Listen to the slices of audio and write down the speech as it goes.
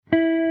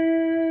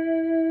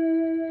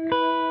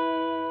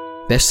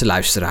Beste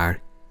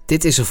luisteraar,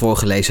 dit is een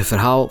voorgelezen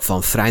verhaal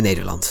van Vrij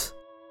Nederland.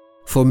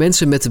 Voor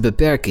mensen met een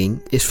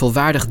beperking is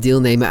volwaardig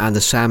deelnemen aan de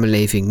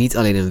samenleving niet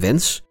alleen een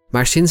wens,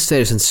 maar sinds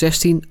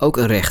 2016 ook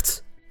een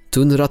recht.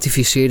 Toen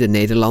ratificeerde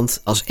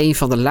Nederland als een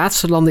van de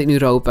laatste landen in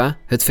Europa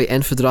het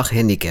VN-verdrag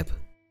Handicap.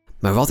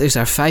 Maar wat is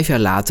daar 5 jaar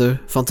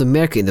later van te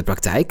merken in de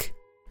praktijk?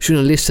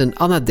 Journalisten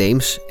Anna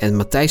Deems en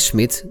Matthijs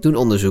Smit doen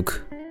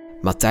onderzoek.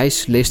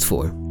 Matthijs leest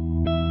voor.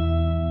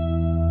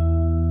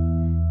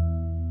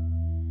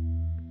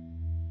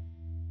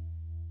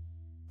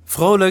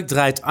 Vrolijk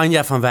draait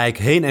Anja van Wijk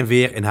heen en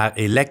weer in haar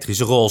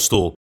elektrische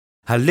rolstoel.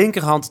 Haar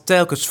linkerhand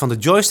telkens van de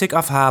joystick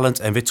afhalend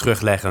en weer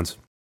terugleggend.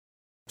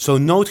 Zo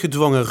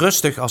noodgedwongen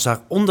rustig als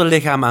haar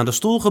onderlichaam aan de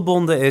stoel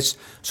gebonden is,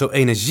 zo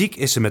energiek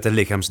is ze met de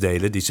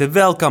lichaamsdelen die ze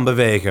wel kan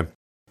bewegen.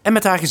 En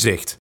met haar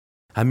gezicht.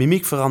 Haar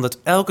mimiek verandert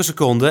elke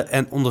seconde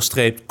en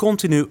onderstreept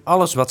continu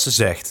alles wat ze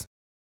zegt.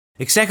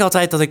 Ik zeg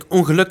altijd dat ik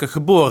ongelukkig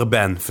geboren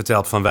ben,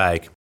 vertelt Van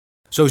Wijk.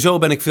 Sowieso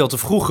ben ik veel te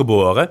vroeg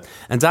geboren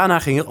en daarna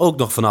ging er ook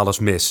nog van alles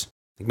mis.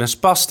 Ik ben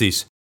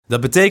spastisch.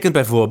 Dat betekent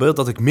bijvoorbeeld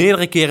dat ik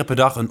meerdere keren per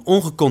dag een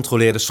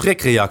ongecontroleerde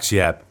schrikreactie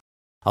heb.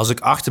 Als ik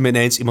achter me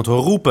ineens iemand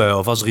hoor roepen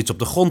of als er iets op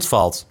de grond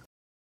valt.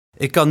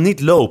 Ik kan niet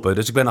lopen,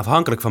 dus ik ben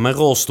afhankelijk van mijn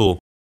rolstoel.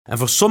 En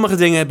voor sommige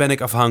dingen ben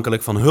ik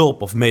afhankelijk van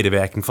hulp of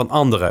medewerking van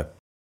anderen.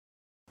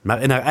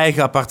 Maar in haar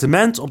eigen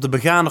appartement op de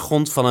begane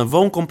grond van een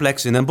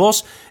wooncomplex in Den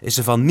Bosch is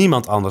ze van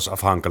niemand anders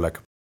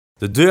afhankelijk.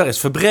 De deur is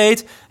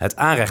verbreed, het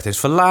aanrecht is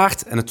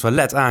verlaagd en het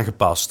toilet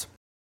aangepast.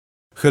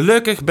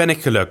 Gelukkig ben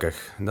ik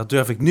gelukkig. Dat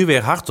durf ik nu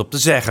weer hardop te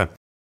zeggen.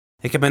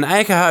 Ik heb mijn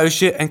eigen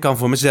huisje en kan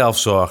voor mezelf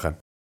zorgen.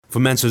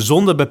 Voor mensen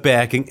zonder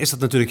beperking is dat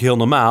natuurlijk heel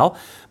normaal,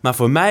 maar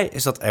voor mij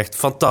is dat echt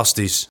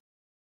fantastisch.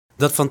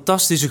 Dat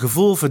fantastische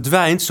gevoel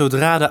verdwijnt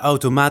zodra de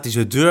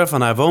automatische deur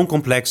van haar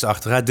wooncomplex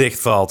achter haar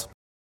dichtvalt.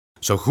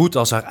 Zo goed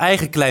als haar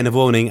eigen kleine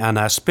woning aan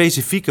haar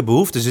specifieke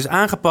behoeftes is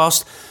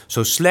aangepast,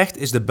 zo slecht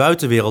is de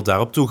buitenwereld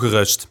daarop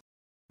toegerust.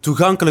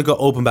 Toegankelijke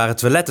openbare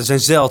toiletten zijn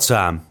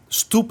zeldzaam.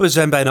 Stoepen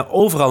zijn bijna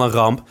overal een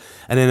ramp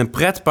en in een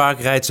pretpark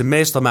rijdt ze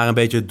meestal maar een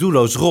beetje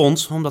doelloos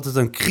rond, omdat het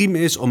een crime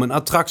is om een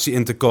attractie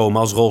in te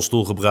komen als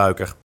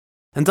rolstoelgebruiker.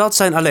 En dat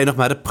zijn alleen nog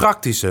maar de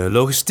praktische,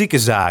 logistieke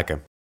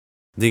zaken.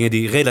 Dingen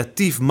die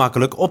relatief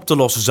makkelijk op te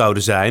lossen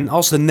zouden zijn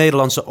als de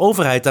Nederlandse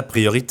overheid daar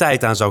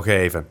prioriteit aan zou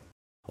geven.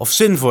 Of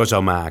zin voor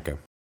zou maken.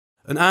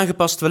 Een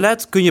aangepast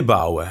toilet kun je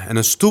bouwen en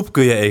een stoep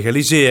kun je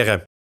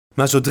egaliseren.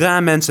 Maar zodra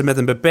mensen met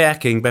een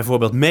beperking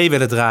bijvoorbeeld mee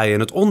willen draaien in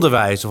het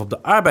onderwijs of op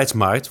de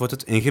arbeidsmarkt, wordt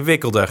het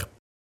ingewikkelder.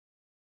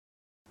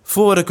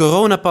 Voor de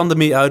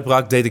coronapandemie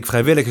uitbrak deed ik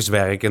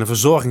vrijwilligerswerk in een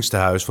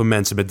verzorgingstehuis voor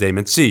mensen met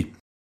dementie.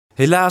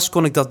 Helaas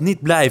kon ik dat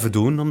niet blijven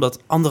doen, omdat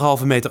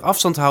 1,5 meter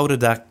afstand houden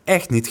daar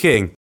echt niet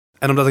ging.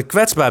 En omdat ik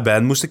kwetsbaar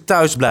ben, moest ik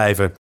thuis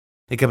blijven.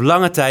 Ik heb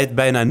lange tijd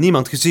bijna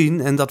niemand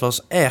gezien en dat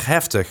was erg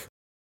heftig.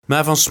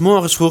 Maar van 's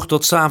morgens vroeg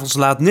tot 's avonds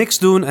laat niks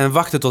doen en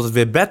wachten tot het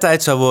weer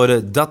bedtijd zou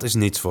worden, dat is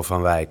niets voor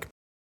Van Wijk.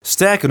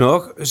 Sterker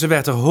nog, ze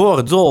werd er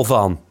horendol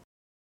van.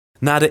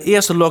 Na de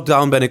eerste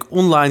lockdown ben ik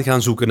online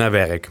gaan zoeken naar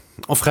werk.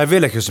 Of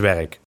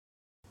vrijwilligerswerk.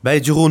 Bij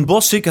het Jeroen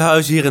Bosch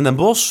ziekenhuis hier in Den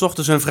Bosch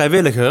zochten ze een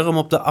vrijwilliger om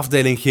op de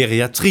afdeling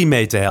geriatrie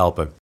mee te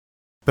helpen.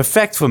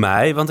 Perfect voor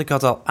mij, want ik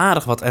had al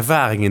aardig wat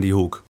ervaring in die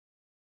hoek.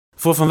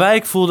 Voor Van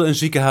Wijk voelde een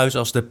ziekenhuis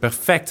als de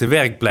perfecte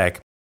werkplek.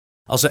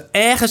 Als ze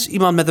ergens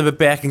iemand met een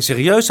beperking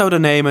serieus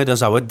zouden nemen, dan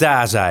zou het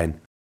daar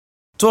zijn.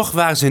 Toch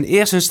waren ze in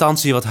eerste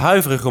instantie wat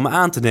huiverig om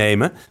aan te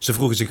nemen. Ze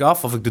vroegen zich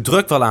af of ik de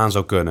druk wel aan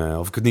zou kunnen,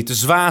 of ik het niet te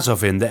zwaar zou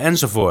vinden,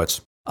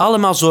 enzovoorts.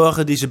 Allemaal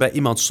zorgen die ze bij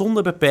iemand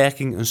zonder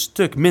beperking een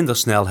stuk minder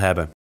snel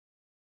hebben.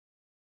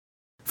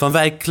 Van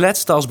Wijk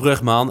kletste als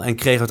brugman en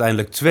kreeg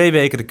uiteindelijk 2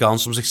 weken de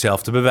kans om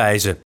zichzelf te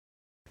bewijzen.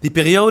 Die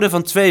periode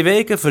van 2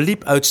 weken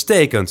verliep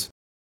uitstekend.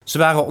 Ze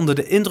waren onder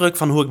de indruk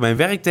van hoe ik mijn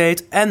werk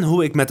deed en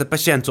hoe ik met de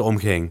patiënten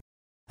omging.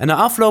 En na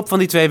afloop van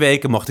die 2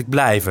 weken mocht ik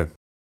blijven.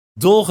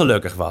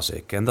 Dolgelukkig was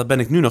ik en dat ben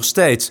ik nu nog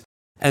steeds.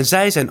 En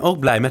zij zijn ook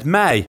blij met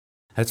mij.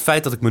 Het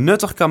feit dat ik me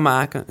nuttig kan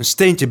maken, een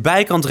steentje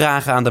bij kan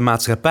dragen aan de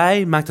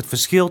maatschappij, maakt het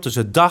verschil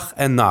tussen dag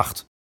en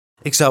nacht.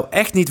 Ik zou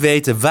echt niet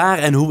weten waar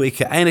en hoe ik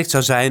geëindigd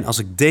zou zijn als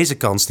ik deze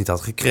kans niet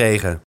had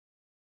gekregen.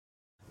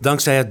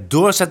 Dankzij het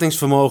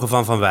doorzettingsvermogen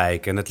van Van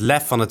Wijk en het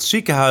lef van het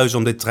ziekenhuis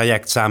om dit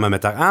traject samen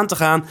met haar aan te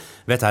gaan,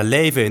 werd haar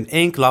leven in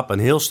 1 klap een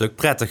heel stuk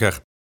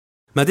prettiger.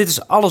 Maar dit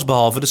is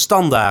allesbehalve de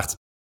standaard.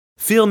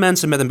 Veel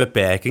mensen met een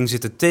beperking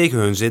zitten tegen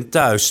hun zin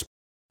thuis.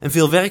 En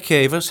veel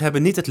werkgevers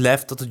hebben niet het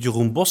lef dat het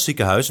Jeroen Bosch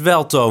ziekenhuis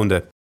wel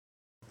toonde.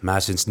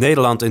 Maar sinds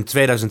Nederland in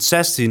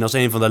 2016 als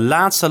een van de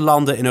laatste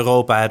landen in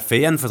Europa het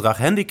VN-verdrag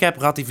Handicap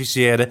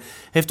ratificeerde,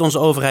 heeft onze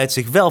overheid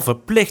zich wel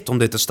verplicht om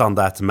dit de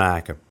standaard te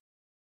maken.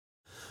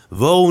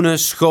 Wonen,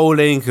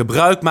 scholing,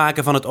 gebruik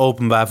maken van het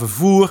openbaar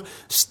vervoer,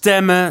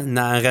 stemmen,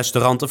 naar een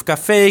restaurant of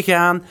café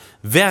gaan,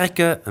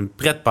 werken, een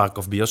pretpark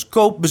of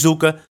bioscoop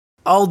bezoeken.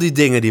 Al die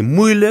dingen die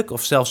moeilijk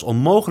of zelfs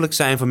onmogelijk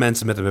zijn voor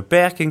mensen met een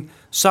beperking,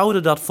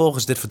 zouden dat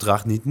volgens dit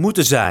verdrag niet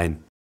moeten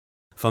zijn.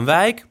 Van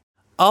Wijk,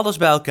 alles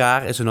bij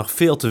elkaar is er nog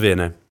veel te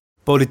winnen.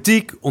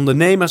 Politiek,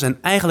 ondernemers en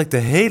eigenlijk de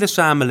hele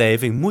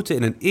samenleving moeten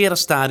in een eerder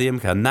stadium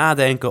gaan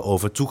nadenken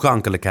over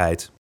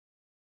toegankelijkheid.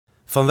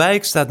 Van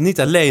Wijk staat niet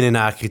alleen in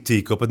haar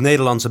kritiek op het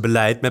Nederlandse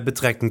beleid met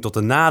betrekking tot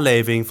de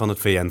naleving van het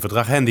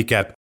VN-verdrag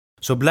Handicap.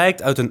 Zo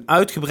blijkt uit een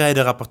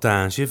uitgebreide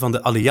rapportage van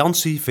de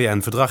Alliantie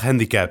VN-verdrag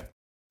Handicap.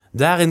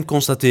 Daarin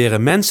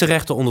constateren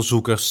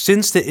mensenrechtenonderzoekers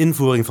sinds de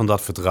invoering van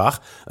dat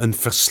verdrag een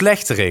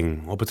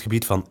verslechtering op het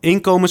gebied van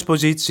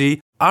inkomenspositie,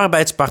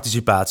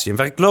 arbeidsparticipatie en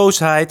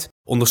werkloosheid,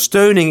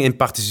 ondersteuning in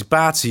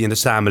participatie in de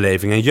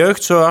samenleving en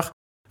jeugdzorg,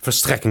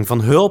 verstrekking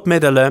van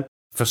hulpmiddelen,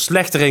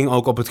 verslechtering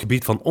ook op het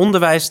gebied van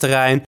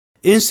onderwijsterrein,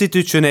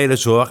 institutionele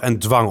zorg en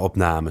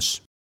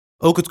dwangopnames.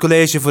 Ook het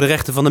College voor de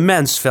Rechten van de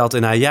Mens velt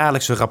in haar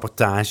jaarlijkse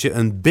rapportage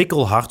een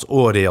bikkelhard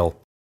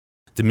oordeel.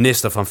 De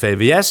minister van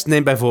VWS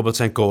neemt bijvoorbeeld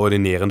zijn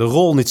coördinerende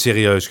rol niet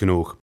serieus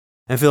genoeg.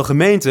 En veel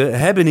gemeenten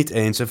hebben niet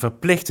eens een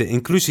verplichte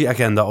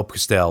inclusieagenda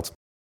opgesteld.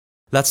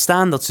 Laat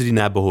staan dat ze die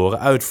naar behoren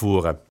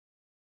uitvoeren.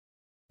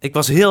 Ik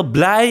was heel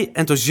blij,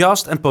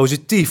 enthousiast en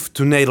positief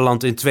toen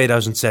Nederland in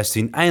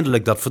 2016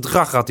 eindelijk dat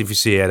verdrag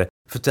ratificeerde,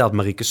 vertelt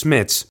Marieke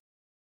Smits.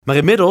 Maar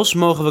inmiddels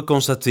mogen we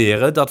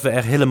constateren dat we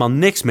er helemaal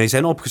niks mee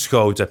zijn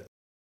opgeschoten.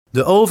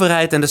 De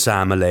overheid en de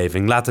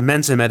samenleving laten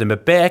mensen met een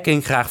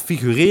beperking graag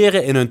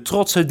figureren in hun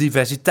trotse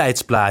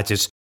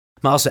diversiteitsplaatjes.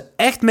 Maar als ze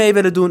echt mee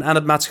willen doen aan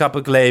het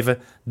maatschappelijk leven,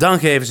 dan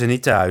geven ze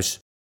niet thuis.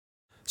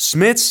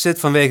 Smits zit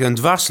vanwege een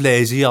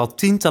dwarslesie al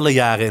tientallen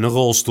jaren in een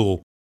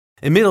rolstoel.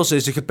 Inmiddels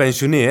is ze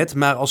gepensioneerd,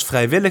 maar als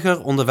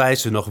vrijwilliger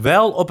onderwijst ze nog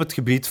wel op het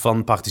gebied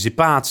van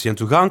participatie en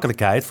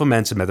toegankelijkheid voor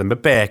mensen met een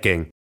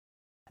beperking.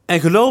 En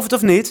geloof het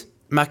of niet,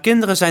 maar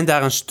kinderen zijn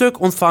daar een stuk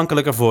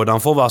ontvankelijker voor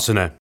dan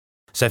volwassenen.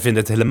 Zij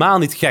vinden het helemaal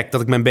niet gek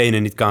dat ik mijn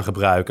benen niet kan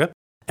gebruiken.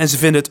 En ze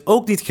vinden het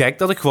ook niet gek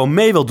dat ik gewoon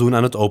mee wil doen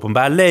aan het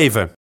openbaar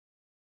leven.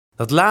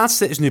 Dat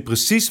laatste is nu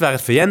precies waar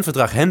het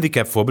VN-verdrag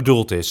Handicap voor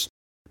bedoeld is.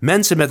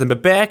 Mensen met een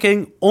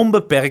beperking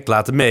onbeperkt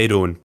laten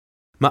meedoen.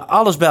 Maar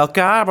alles bij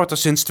elkaar wordt er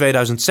sinds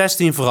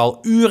 2016 vooral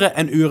uren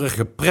en uren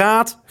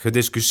gepraat,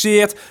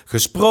 gediscussieerd,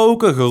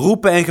 gesproken,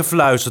 geroepen en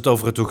gefluisterd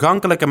over het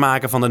toegankelijker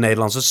maken van de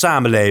Nederlandse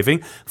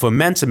samenleving voor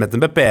mensen met een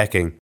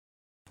beperking.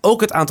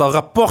 Ook het aantal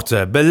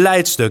rapporten,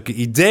 beleidsstukken,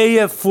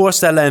 ideeën,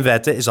 voorstellen en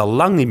wetten is al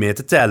lang niet meer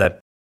te tellen.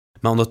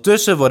 Maar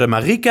ondertussen worden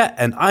Marika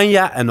en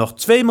Anja en nog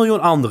 2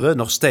 miljoen anderen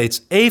nog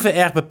steeds even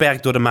erg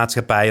beperkt door de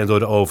maatschappij en door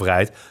de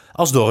overheid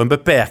als door een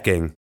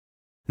beperking.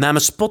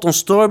 Namens Spot on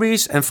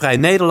Stories en Vrij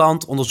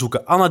Nederland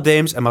onderzoeken Anna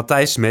Deems en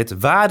Matthijs Smit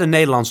waar de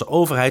Nederlandse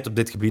overheid op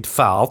dit gebied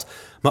faalt,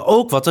 maar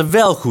ook wat er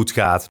wel goed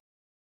gaat.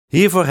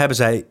 Hiervoor hebben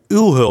zij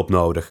uw hulp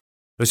nodig.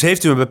 Dus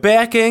heeft u een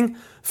beperking?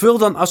 Vul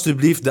dan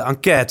alsjeblieft de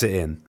enquête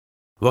in.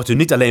 Wordt u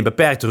niet alleen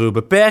beperkt door uw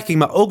beperking,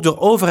 maar ook door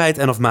overheid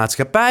en of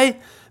maatschappij?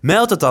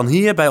 Meld het dan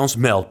hier bij ons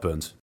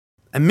meldpunt.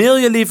 En mail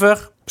je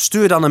liever?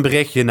 Stuur dan een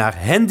berichtje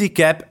naar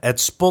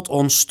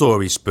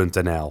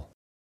handicap@spotonstories.nl.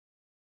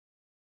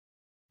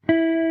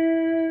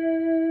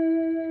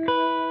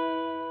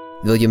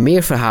 Wil je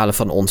meer verhalen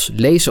van ons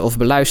lezen of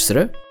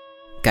beluisteren?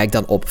 Kijk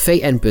dan op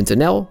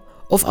vn.nl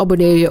of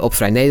abonneer je op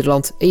Vrij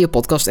Nederland in je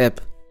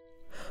podcast-app.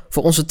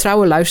 Voor onze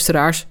trouwe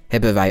luisteraars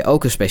hebben wij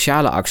ook een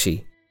speciale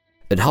actie.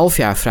 Een half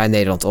jaar Vrij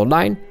Nederland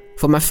online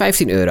voor maar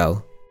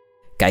 €15.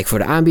 Kijk voor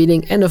de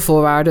aanbieding en de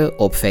voorwaarden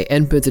op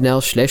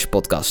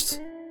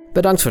vn.nl/podcast.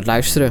 Bedankt voor het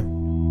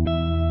luisteren.